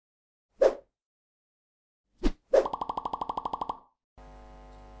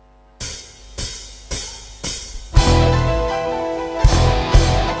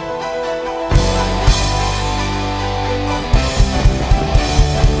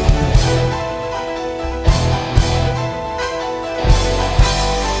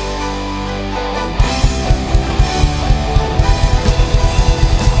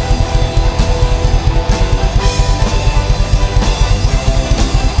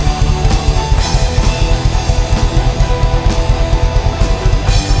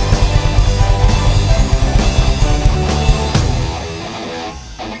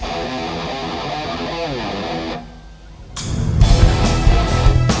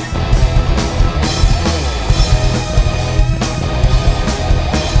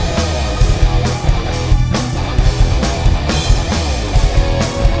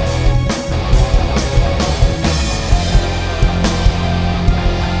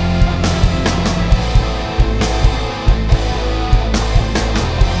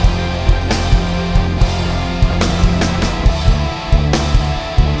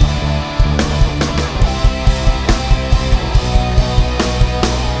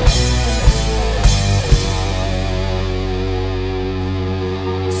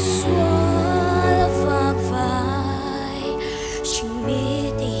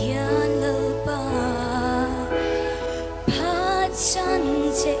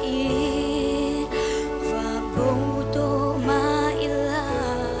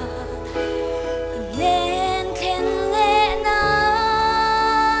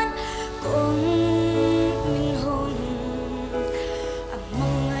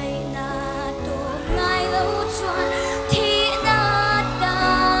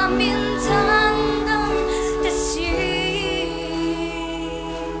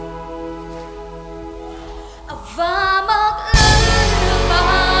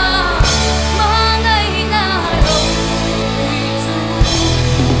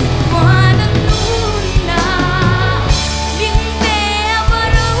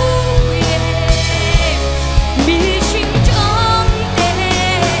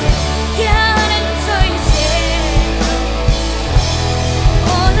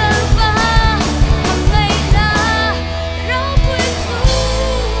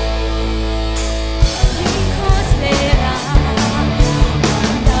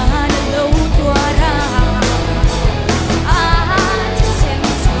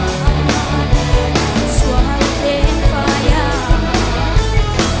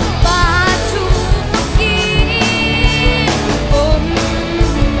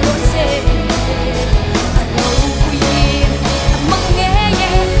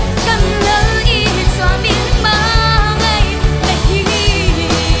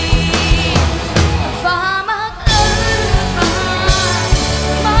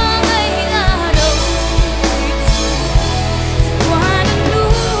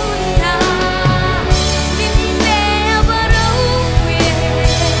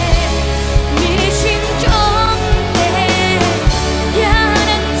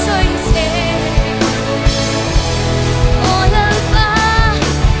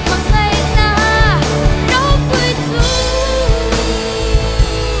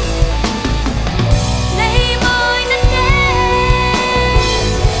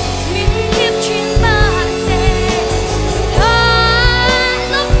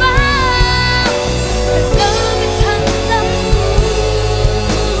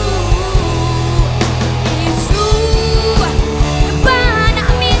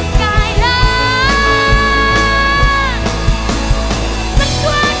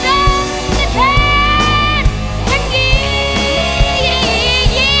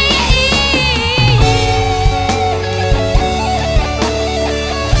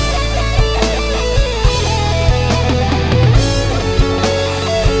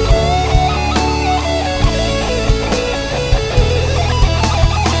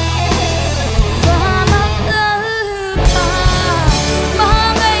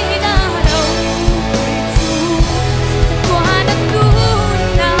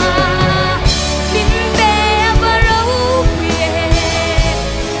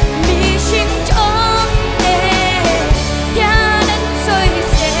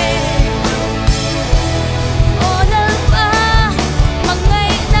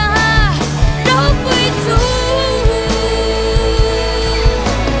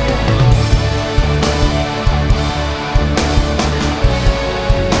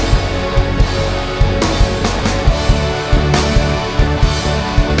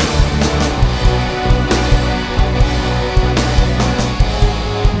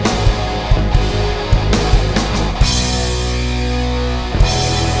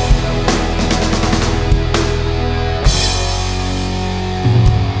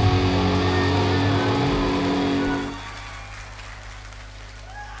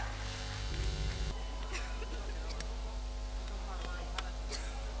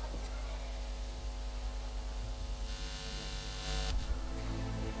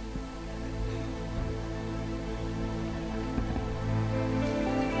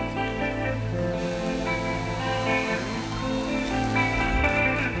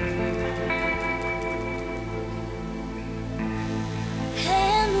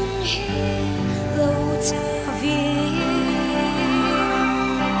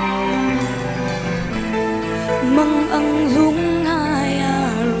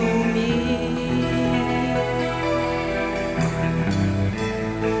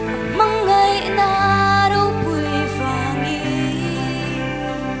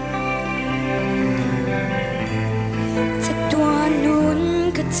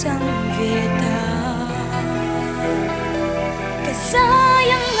sang về ta cái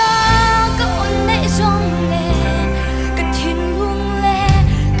sayang nga ka on nei song le ka thin lung le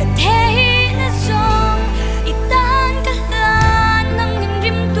ka the na song itan ka lan nang nim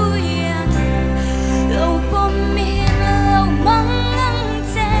rim tu yang lo pom mi lo mang ang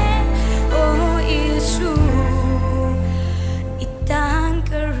che o isu itan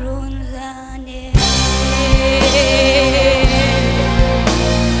ka ron la ne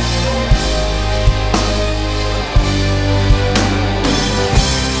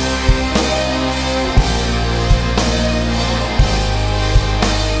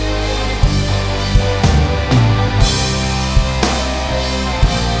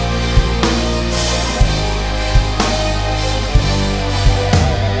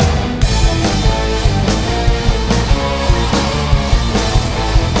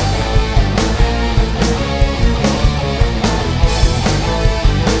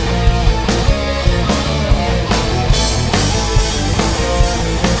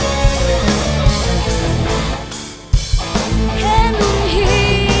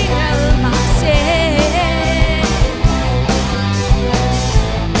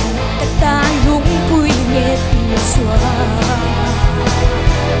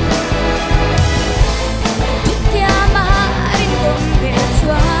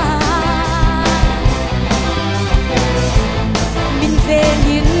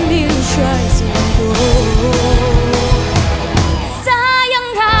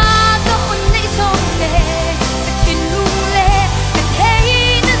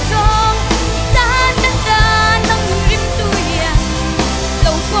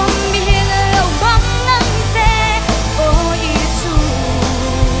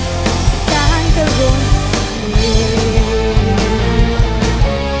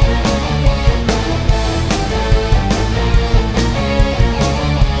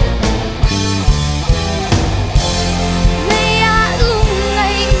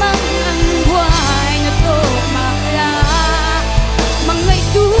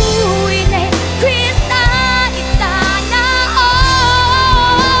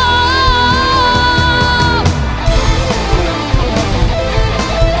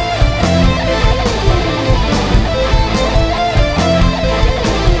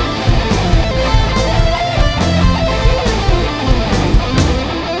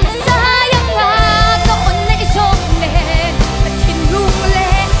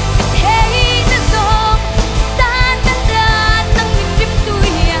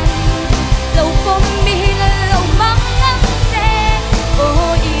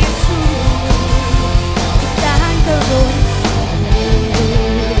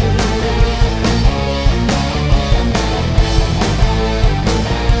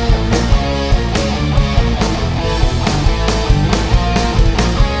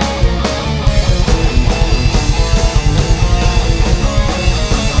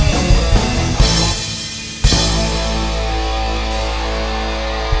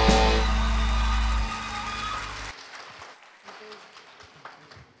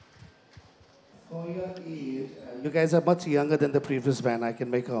You guys are much younger than the previous band, I can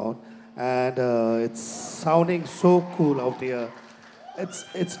make out, and it's sounding so cool out there.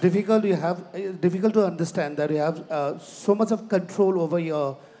 It's difficult. Difficult to understand that you have so much of control over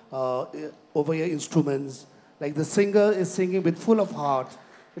your instruments. Like the singer is singing with full of heart.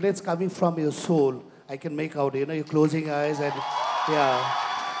 It's coming from your soul. I can make out. You're closing eyes and yeah.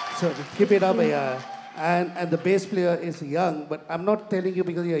 So keep it up, yeah. And the bass player is young, but I'm not telling you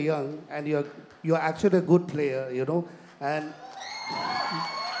because you're young and you're actually a good player, and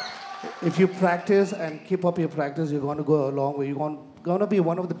if you practice and keep up your practice, you're going to go a long way. You're going to be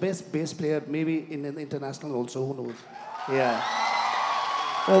one of the best bass players, maybe in an international also, who knows. Yeah.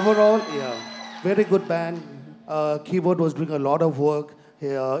 Overall, yeah, very good band. Keyboard was doing a lot of work.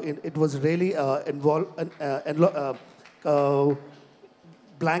 It was really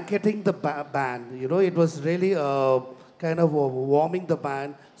blanketing the band. It was really kind of warming the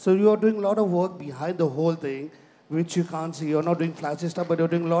band. So you are doing a lot of work behind the whole thing, which you can't see. You're not doing flashy stuff, but you're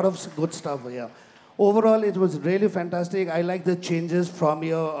doing a lot of good stuff here. Overall, it was really fantastic. I like the changes from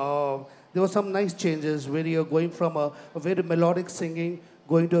your... there were some nice changes where you're going from a very melodic singing,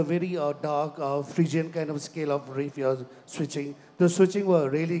 going to a very dark, Phrygian kind of scale of riff you're switching. The switching were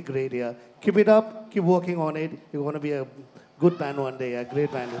really great, yeah. Keep it up, keep working on it. You're going to be a good band one day, a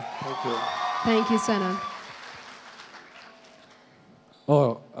great band. Thank you. Thank you, Sana.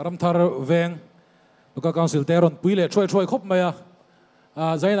 Oh, Ramthar Veng, Luka Council Teron, Pile, Troy Kop Maya,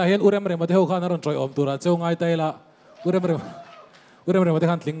 Zaina Hill, Uremre, Mateo Kanaron, Troy Omtura, Zongai Taila, Uremre,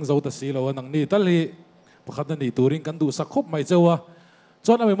 Mathehan Things out the Silo, and Nitali, Pakatani, Turing can do Sakop, my Zewa,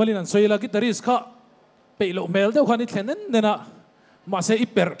 chuan ami malin an soila guitarist kha peilo mel deuh khan I thlen nena ma se I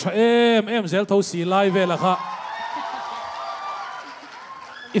per tha em zel tho si live vela kha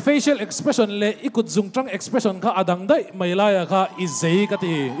I facial expression le I kut zungtang expression kha adang dai mai laia kha I zei ka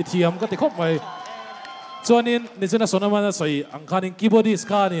ti I thiam ka ti khop mai chuanin nizena sonamana soi ang khanin keyboardist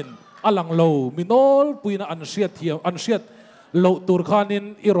khanin alang lo minol puina an hriat thiam an hriat lo tur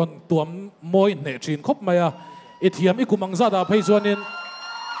khanin iron tuam moi ne thin khop maya I thiam I kumang zada phei chuanin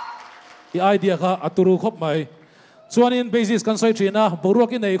I idea kha aturu khop mai chuanin basis kan soi thina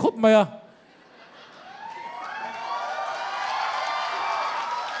boruak I nei khop maya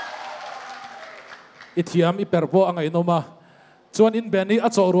I thiam I perpo angai noma chuan in bani a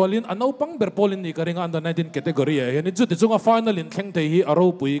chaw rualin anau pang berpolin ni karinga under 19 category e yani chu ti chunga final in thleng thei hi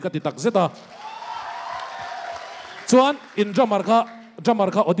aro pui ka ti tak zeta chuan in drummer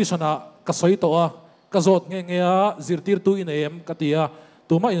kha audition a ka soi to a ka zot nge a zirtir tu in em ka tia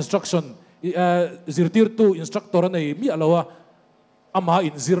tuma instruction zirtir tu instructor nei mi alowa ama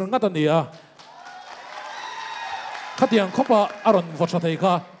in zir ngata nia khatiang khopa aron votha thei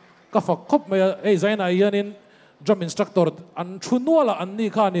kha ka fak khop me ei zaina yanin drum instructor an thunuala an ni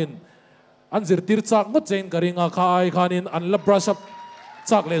khanin an zirtir chak ngot chen karinga khai khanin an la brush up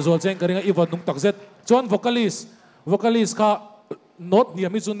chak le zol chen karinga iwan nung tak zet chuan vocalist kha not ni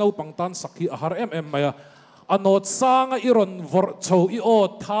ami chu no pangtan sakhi ahar maya a not sanga iron vor chho I o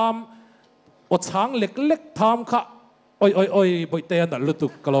tham o chang lek tham kha oi boite an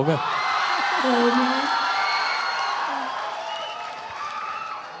lutuk kalome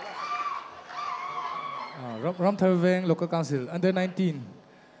Ramthar Veng Local Council under 19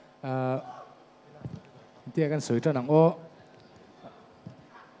 tia kan soi tan ang o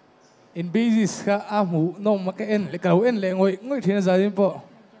in basis ka amu no maka en le kau en le ngoi thina za din po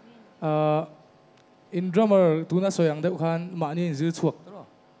in drummer tuna soyang deuh khan ma ni in zil chuak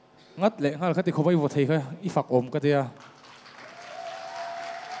ngat le ngal khati khowai vo thei kha I fak om ka tia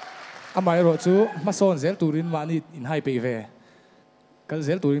amai ro chu ma son zel turin ma ni in hai pe ve kal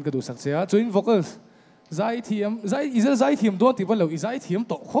zel turin ka du sak sia chu in vocals zai thiam do ti lo zai thiam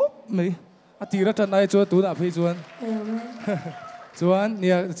to khop mai atira tan nai chu tu na phei chuan chuan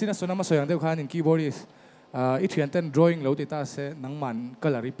nia china sonama soyang deuh khan in keyboardist I thian ten drawing lo ti ta se nangman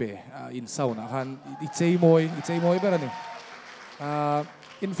kalari pe in sauna khan I chei moi berani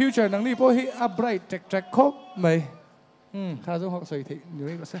in future nang ni po hi a bright track khop mai kha zo hok soi thei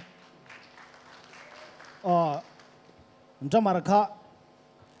ni ko se drummer kha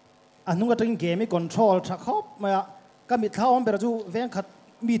anunga tring game control thak hop maya kami thawam beraju veng khat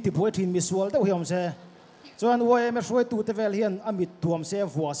mi ti phoi thin mi sual deuh hiam se chuan woi me shroi tu te vel hian amit thuam se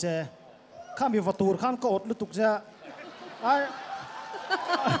vua se khami vatur khan ko ot lutuk se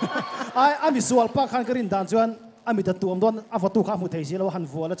ai ami sual pa khan karin dan chuan ami ta tuam don a vatu kha mu thei si lo han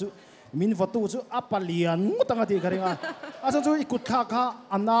vua la chu min vatu chu apalian mutanga ti karinga asa chu ikut kha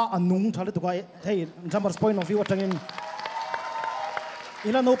anna anung thale tukai hei drummer's point of view atangin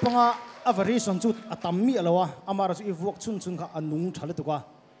ila no panga a variation chu atammi alowa amara chu ivok chun kha anung thale tuka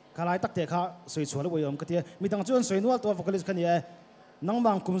kalai takte kha soi chhual woyom ka tia midang chuan soinual to vocalist khani e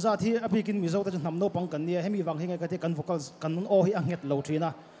nangmang kumza thi apikin mizo ta nam no pang kan ni hemi wang hinga ka te kan vocals kan o hi anget lo thina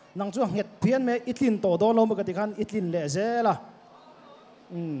nang chu anget phian me itlin to do lo ma ka ti khan itlin le zela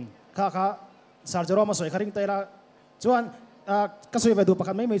kha sarjaro ma soi kharing taila chuan ka soi ve du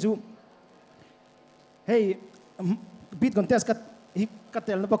pakhan mai chu hey beat contest ka hi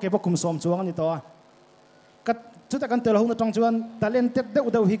katel na ke bokum som chuang ni to kat chu ta kan tel ho na tang chuan talented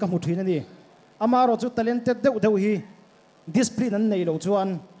deuh hi ka mu thina ni amaro chu talented deuh hi discipline an nei lo chuan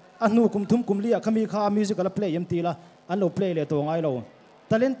anu kum thum kum lia khami kha musical play em tila an lo play le to ngai lo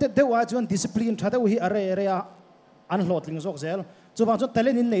talented deuh a chuan discipline tha deuh hi are a an hlotling zok zel chu bang chu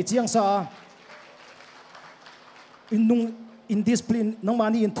talent in nei chiang sa in discipline nang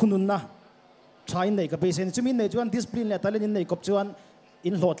mani in thunun na try nei ka besen chu min nei chuan discipline le talent in nei kop chuan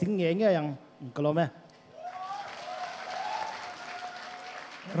in hlotling nge yang kalome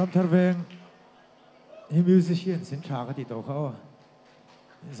Ramthar Veng hi musician sin tha ka ti to kha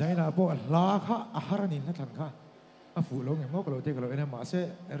zaina bo la kha aharanin na than kha a fu lo nge mo ko lo te ko ena ma se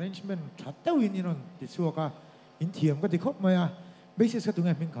arrangement thatau in inon ti chuaka in thiam ka ti khop maya basis ka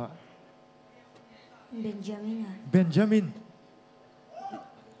tunga min kha Benjamin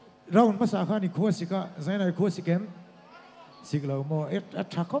round masa kha ni khosika zaina khosikem siglo mo et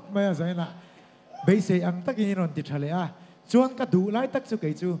athakop maya zaina base ang takin inon ti thale a chuan ka du lai tak chu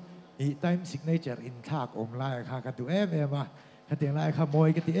kai chu I time signature in thak om lai kha ka tu em a ka te lai kha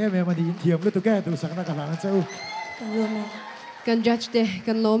moi ka ti em a ni in thiam lu tu ka tu sak na ka la chu kan judge de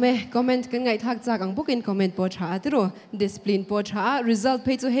kan lome comment kan ngai thak chak ang bukin comment po tha atro discipline po tha result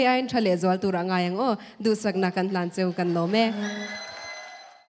phe chu he ain thale zol tu ra nga yang o du sak na kan plan cheu kan lome